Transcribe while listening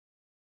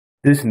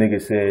This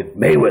nigga said,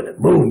 Mayweather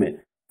movement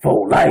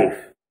for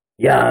life.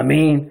 Yeah, I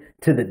mean,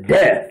 to the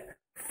death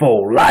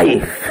for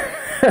life.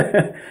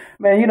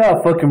 Man, you know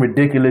how fucking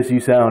ridiculous you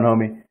sound,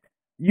 homie.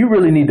 You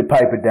really need to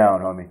pipe it down,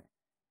 homie,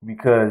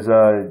 because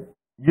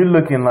you're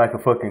looking like a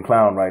fucking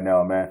clown right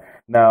now, man.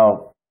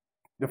 Now,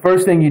 the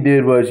first thing you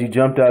did was you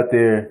jumped out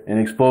there and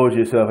exposed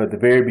yourself at the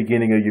very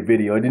beginning of your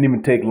video. It didn't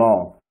even take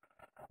long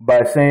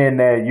by saying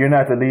that you're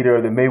not the leader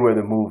of the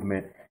Mayweather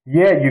movement.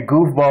 Yet your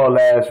goofball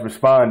ass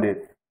responded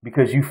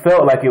because you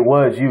felt like it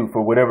was you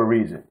for whatever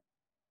reason.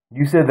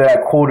 You said that I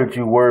quoted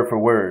you word for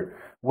word.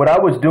 What I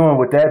was doing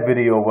with that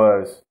video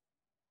was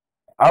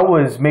I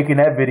was making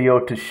that video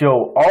to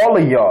show all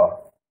of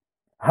y'all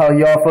how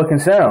y'all fucking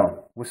sound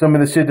with some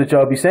of the shit that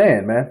y'all be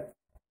saying, man.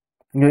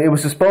 You know, it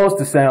was supposed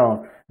to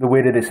sound the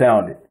way that it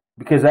sounded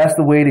because that's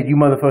the way that you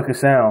motherfuckers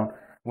sound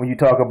when you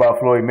talk about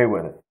Floyd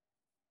Mayweather.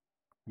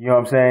 You know what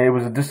I'm saying? It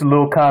was just a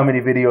little comedy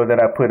video that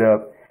I put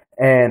up,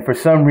 and for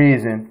some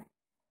reason,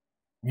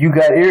 you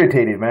got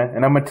irritated, man.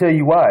 And I'm going to tell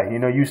you why. You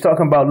know, you was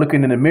talking about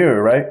looking in the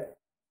mirror, right?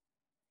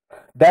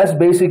 That's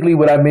basically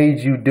what I made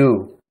you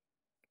do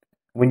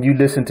when you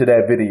listened to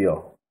that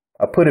video.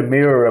 I put a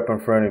mirror up in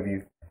front of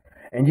you,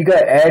 and you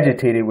got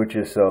agitated with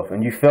yourself,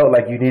 and you felt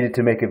like you needed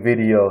to make a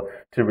video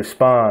to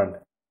respond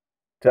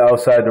to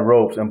Outside the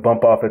Ropes and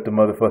bump off at the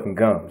motherfucking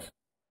gums.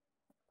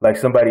 Like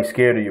somebody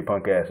scared of your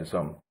punk ass or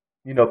something.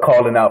 You know,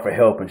 calling out for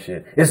help and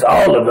shit. It's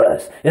all of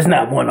us. It's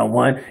not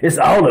one-on-one. It's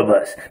all of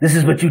us. This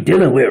is what you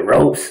dealing with,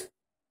 Ropes.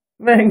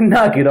 Man,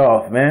 knock it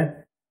off,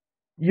 man.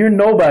 You're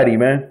nobody,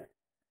 man.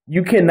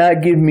 You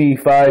cannot give me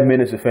 5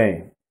 minutes of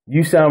fame.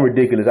 You sound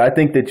ridiculous. I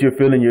think that you're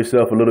feeling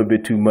yourself a little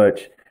bit too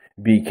much,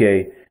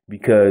 BK,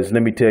 because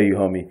let me tell you,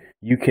 homie,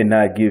 you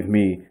cannot give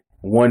me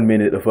 1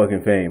 minute of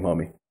fucking fame,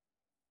 homie.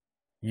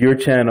 Your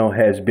channel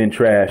has been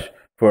trash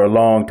for a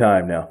long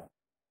time now.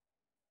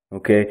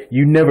 Okay?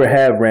 You never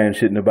have ran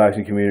shit in the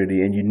boxing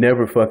community, and you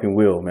never fucking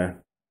will, man.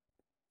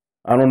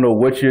 I don't know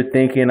what you're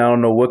thinking. I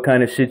don't know what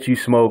kind of shit you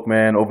smoke,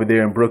 man, over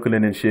there in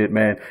Brooklyn and shit,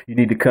 man. You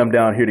need to come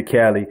down here to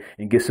Cali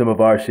and get some of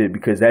our shit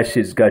because that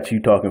shit's got you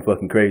talking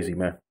fucking crazy,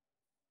 man.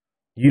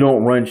 You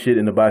don't run shit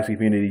in the boxing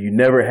community. You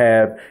never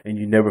have, and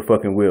you never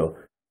fucking will.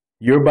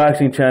 Your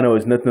boxing channel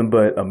is nothing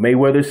but a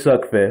Mayweather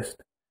suckfest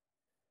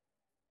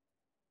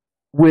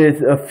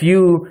with a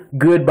few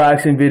good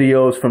boxing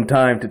videos from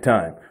time to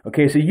time.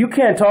 Okay, so you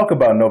can't talk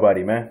about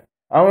nobody, man.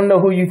 I don't know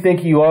who you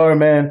think you are,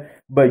 man,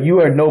 but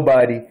you are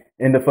nobody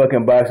in the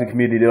fucking boxing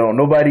community. Don't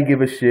nobody give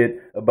a shit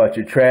about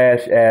your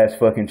trash ass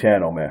fucking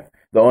channel, man.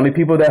 The only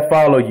people that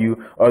follow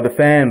you are the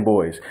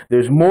fanboys.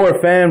 There's more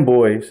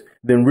fanboys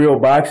than real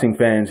boxing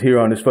fans here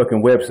on this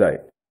fucking website,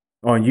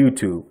 on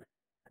YouTube.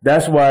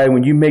 That's why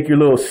when you make your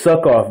little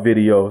suck-off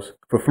videos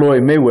for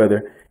Floyd Mayweather,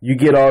 you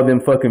get all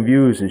them fucking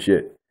views and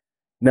shit.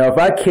 Now, if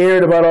I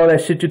cared about all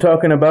that shit you're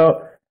talking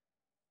about,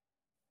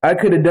 I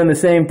could have done the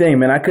same thing,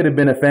 man. I could have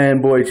been a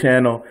fanboy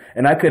channel,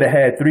 and I could have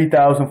had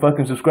 3,000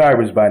 fucking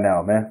subscribers by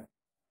now, man.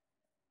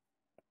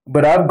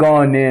 But I've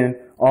gone in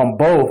on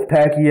both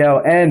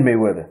Pacquiao and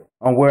Mayweather,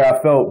 on where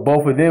I felt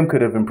both of them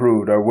could have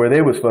improved or where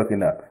they was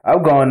fucking up.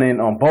 I've gone in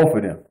on both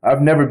of them.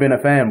 I've never been a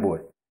fanboy.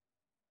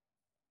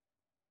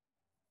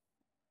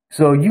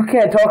 So you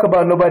can't talk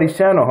about nobody's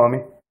channel,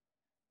 homie.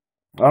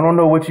 I don't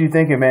know what you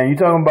thinking, man. You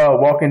talking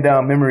about walking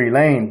down memory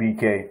lane,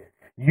 BK.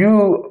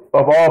 You,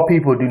 of all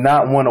people, do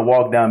not want to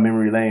walk down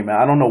memory lane, man.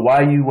 I don't know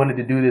why you wanted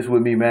to do this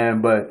with me,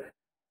 man, but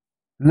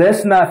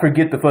let's not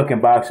forget the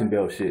fucking boxing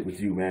belt shit with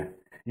you, man.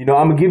 You know,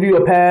 I'm going to give you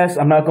a pass.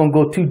 I'm not going to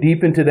go too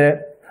deep into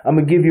that. I'm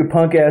going to give your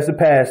punk ass a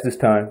pass this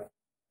time.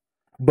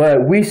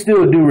 But we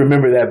still do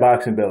remember that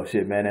boxing belt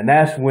shit, man. And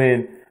that's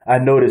when I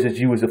noticed that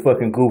you was a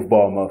fucking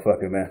goofball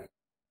motherfucker, man.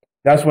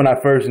 That's when I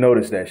first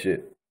noticed that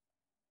shit.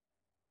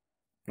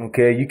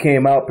 Okay, you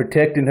came out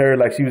protecting her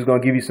like she was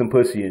going to give you some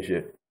pussy and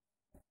shit.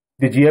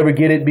 Did you ever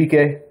get it,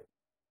 BK?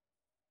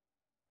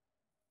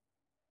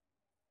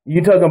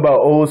 You talking about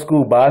old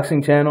school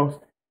boxing channels?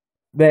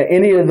 Man,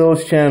 any of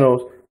those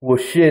channels will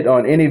shit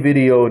on any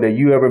video that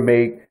you ever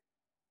make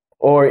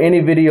or any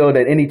video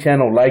that any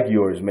channel like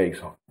yours makes.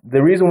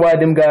 The reason why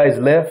them guys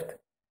left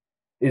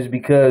is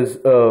because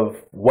of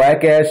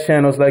whack-ass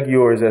channels like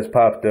yours that's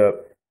popped up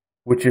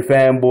with your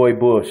fanboy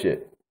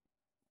bullshit.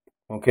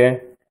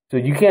 Okay? So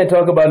you can't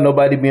talk about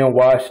nobody being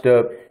washed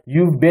up.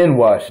 You've been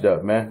washed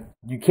up, man.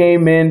 You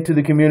came into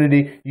the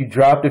community, you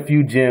dropped a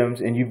few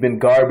gems, and you've been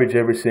garbage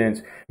ever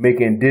since,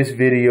 making diss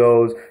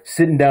videos,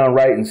 sitting down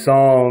writing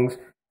songs.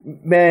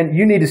 Man,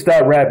 you need to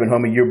stop rapping,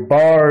 homie. Your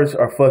bars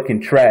are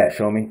fucking trash,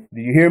 homie. Do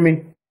you hear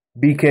me?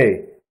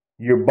 BK,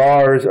 your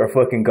bars are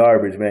fucking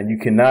garbage, man. You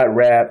cannot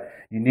rap.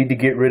 You need to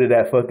get rid of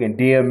that fucking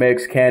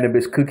DMX,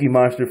 cannabis, Cookie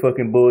Monster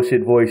fucking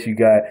bullshit voice you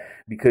got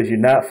because you're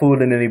not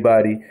fooling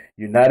anybody.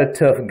 You're not a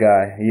tough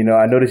guy. You know,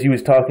 I noticed you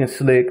was talking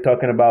slick,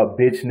 talking about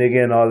bitch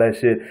nigga and all that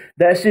shit.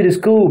 That shit is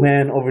cool,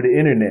 man, over the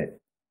internet.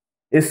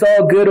 It's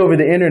all good over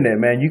the internet,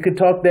 man. You can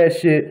talk that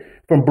shit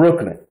from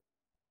Brooklyn.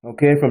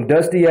 Okay, from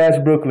dusty ass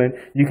Brooklyn,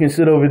 you can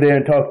sit over there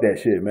and talk that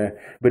shit, man.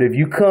 But if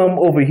you come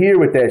over here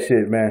with that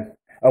shit, man,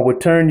 I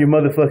would turn your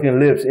motherfucking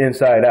lips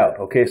inside out.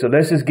 Okay, so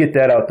let's just get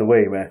that out the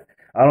way, man.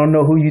 I don't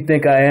know who you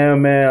think I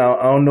am, man.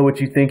 I don't know what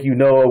you think you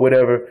know or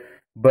whatever,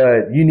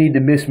 but you need to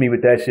miss me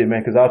with that shit,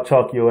 man, because I'll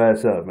chalk your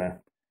ass up, man.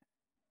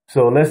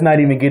 So let's not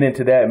even get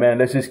into that, man.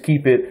 Let's just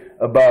keep it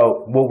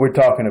about what we're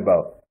talking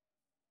about.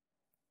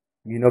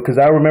 You know, because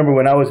I remember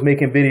when I was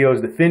making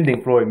videos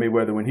defending Floyd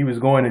Mayweather, when he was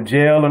going to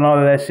jail and all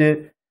of that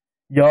shit,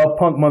 y'all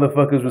punk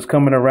motherfuckers was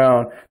coming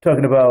around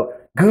talking about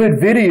good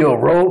video,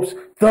 Ropes.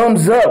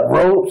 Thumbs up,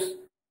 Ropes.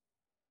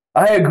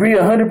 I agree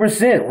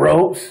 100%,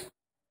 Ropes.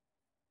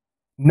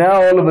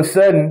 Now all of a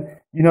sudden,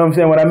 you know what I'm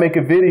saying, when I make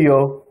a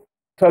video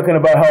talking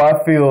about how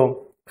I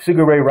feel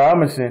Sugar Ray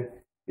Robinson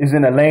is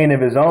in a lane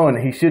of his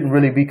own, he shouldn't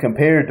really be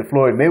compared to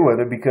Floyd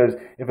Mayweather, because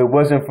if it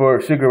wasn't for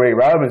Sugar Ray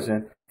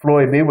Robinson,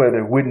 Floyd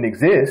Mayweather wouldn't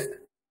exist.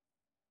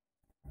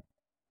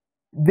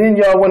 Then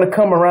y'all want to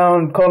come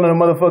around calling a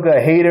motherfucker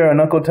a hater and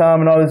Uncle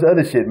Tom and all this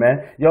other shit,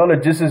 man. Y'all are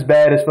just as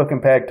bad as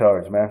fucking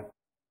Pactards, man.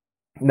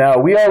 Now,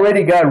 we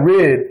already got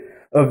rid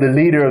of the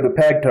leader of the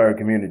Pactard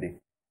community.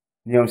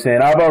 You know what I'm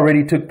saying? I've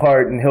already took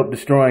part in help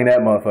destroying that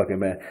motherfucker,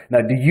 man.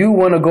 Now, do you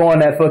want to go on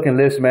that fucking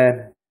list,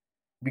 man?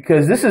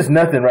 Because this is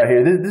nothing right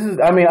here. This is,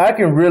 I mean, I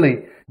can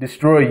really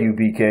destroy you,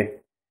 BK.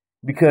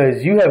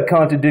 Because you have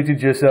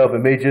contradicted yourself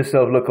and made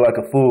yourself look like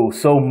a fool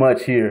so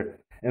much here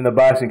in the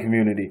boxing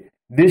community.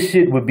 This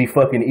shit would be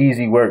fucking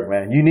easy work,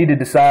 man. You need to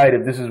decide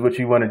if this is what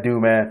you want to do,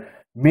 man.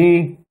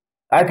 Me,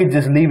 I could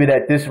just leave it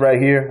at this right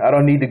here. I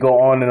don't need to go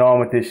on and on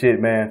with this shit,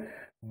 man.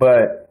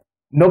 But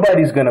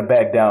nobody's going to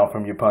back down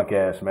from your punk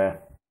ass, man.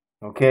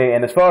 Okay?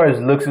 And as far as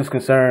looks is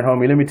concerned,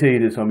 homie, let me tell you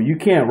this, homie. You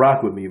can't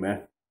rock with me,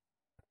 man.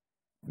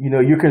 You know,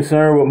 you're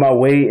concerned with my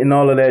weight and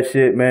all of that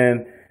shit,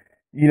 man.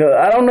 You know,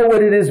 I don't know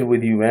what it is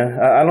with you, man.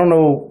 I don't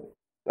know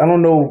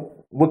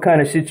what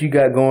kind of shit you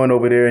got going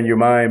over there in your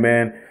mind,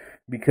 man.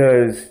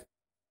 Because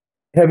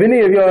have any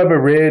of y'all ever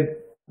read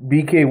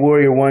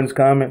BitchKWarriors1's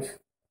comments?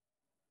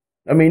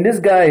 I mean, this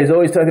guy is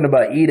always talking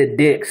about eat a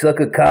dick, suck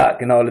a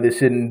cock, and all of this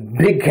shit in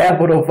big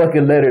capital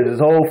fucking letters. His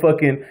whole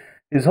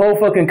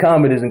fucking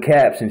comment is in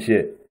caps and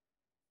shit.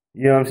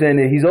 You know what I'm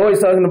saying? He's always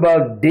talking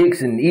about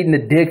dicks and eating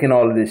a dick and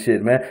all of this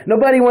shit, man.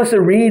 Nobody wants to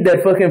read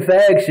that fucking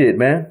fag shit,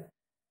 man.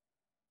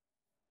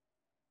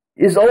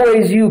 It's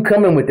always you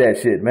coming with that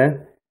shit,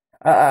 man.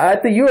 I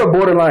think you're a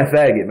borderline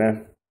faggot,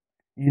 man.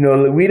 You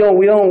know, we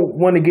don't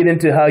want to get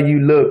into how you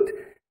looked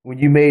when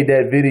you made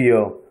that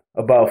video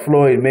about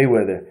Floyd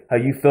Mayweather, how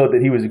you felt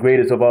that he was the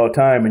greatest of all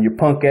time, and your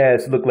punk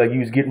ass looked like you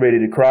was getting ready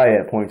to cry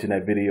at points in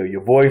that video.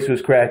 Your voice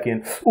was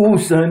cracking. Ooh,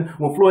 son,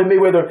 when Floyd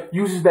Mayweather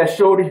uses that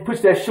shoulder, he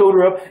puts that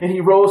shoulder up and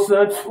he rolls,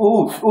 son.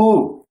 Ooh,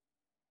 ooh.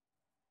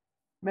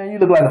 Man, you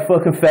look like a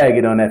fucking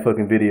faggot on that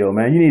fucking video,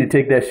 man. You need to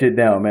take that shit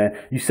down, man.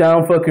 You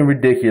sound fucking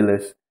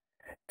ridiculous.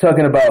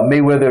 Talking about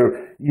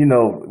Mayweather, you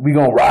know, we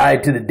gonna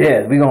ride to the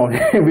death. We gonna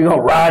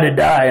ride or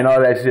die and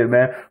all that shit,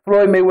 man.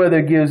 Floyd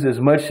Mayweather gives as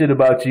much shit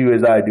about you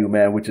as I do,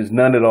 man, which is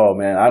none at all,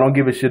 man. I don't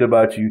give a shit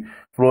about you.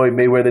 Floyd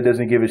Mayweather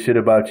doesn't give a shit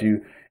about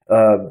you.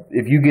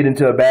 If you get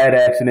into a bad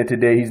accident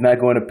today, he's not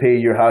going to pay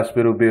your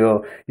hospital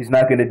bill. He's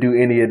not going to do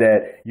any of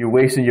that. You're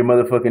wasting your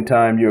motherfucking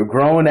time. You're a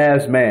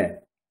grown-ass man.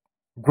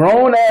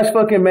 Grown-ass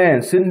fucking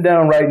man sitting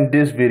down writing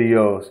diss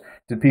videos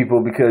to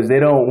people because they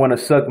don't want to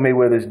suck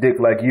Mayweather's dick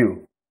like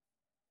you.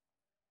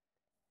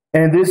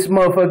 And this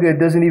motherfucker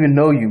doesn't even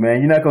know you, man.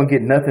 You're not going to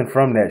get nothing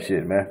from that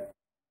shit, man.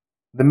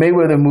 The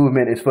Mayweather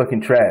movement is fucking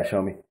trash,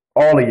 homie.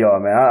 All of y'all,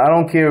 man. I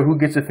don't care who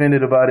gets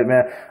offended about it,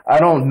 man. I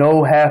don't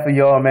know half of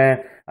y'all, man.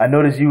 I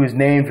noticed you was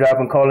name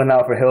dropping, calling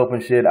out for help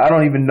and shit. I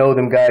don't even know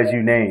them guys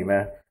you name,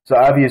 man. So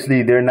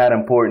obviously they're not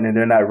important and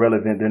they're not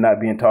relevant. They're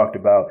not being talked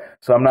about.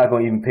 So I'm not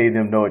going to even pay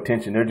them no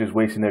attention. They're just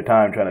wasting their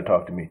time trying to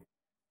talk to me.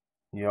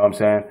 You know what I'm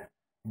saying?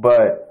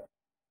 But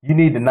you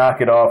need to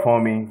knock it off,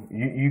 homie.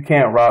 You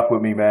can't rock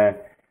with me, man.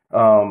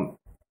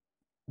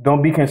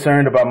 Don't be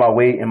concerned about my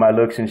weight and my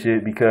looks and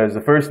shit, because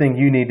the first thing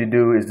you need to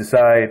do is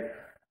decide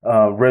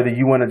whether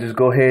you want to just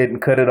go ahead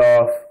and cut it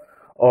off,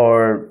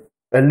 or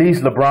at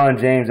least LeBron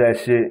James that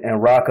shit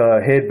and rock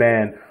a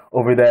headband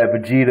over that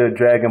Vegeta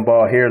Dragon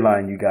Ball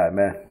hairline you got,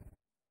 man.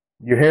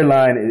 Your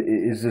hairline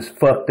is just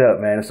fucked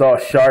up, man. It's all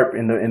sharp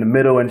in the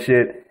middle and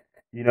shit.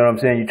 You know what I'm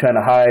saying? You're trying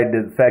to hide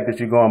the fact that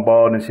you're going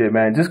bald and shit,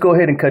 man. Just go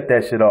ahead and cut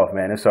that shit off,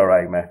 man. It's all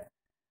right, man.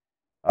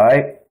 All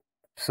right?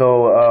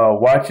 So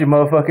watch your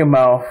motherfucking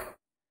mouth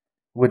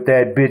with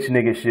that bitch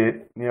nigga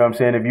shit. You know what I'm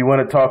saying? If you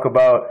want to talk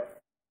about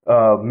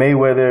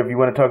Mayweather, if you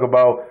want to talk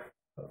about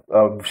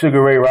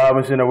Sugar Ray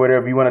Robinson or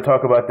whatever, if you want to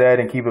talk about that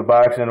and keep it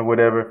boxing or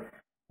whatever,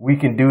 we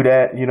can do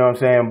that. You know what I'm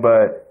saying?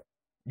 But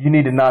you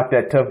need to knock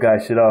that tough guy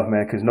shit off,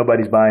 man, because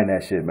nobody's buying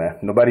that shit, man.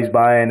 Nobody's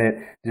buying it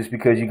just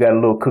because you got a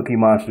little Cookie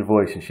Monster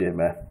voice and shit,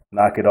 man.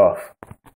 Knock it off.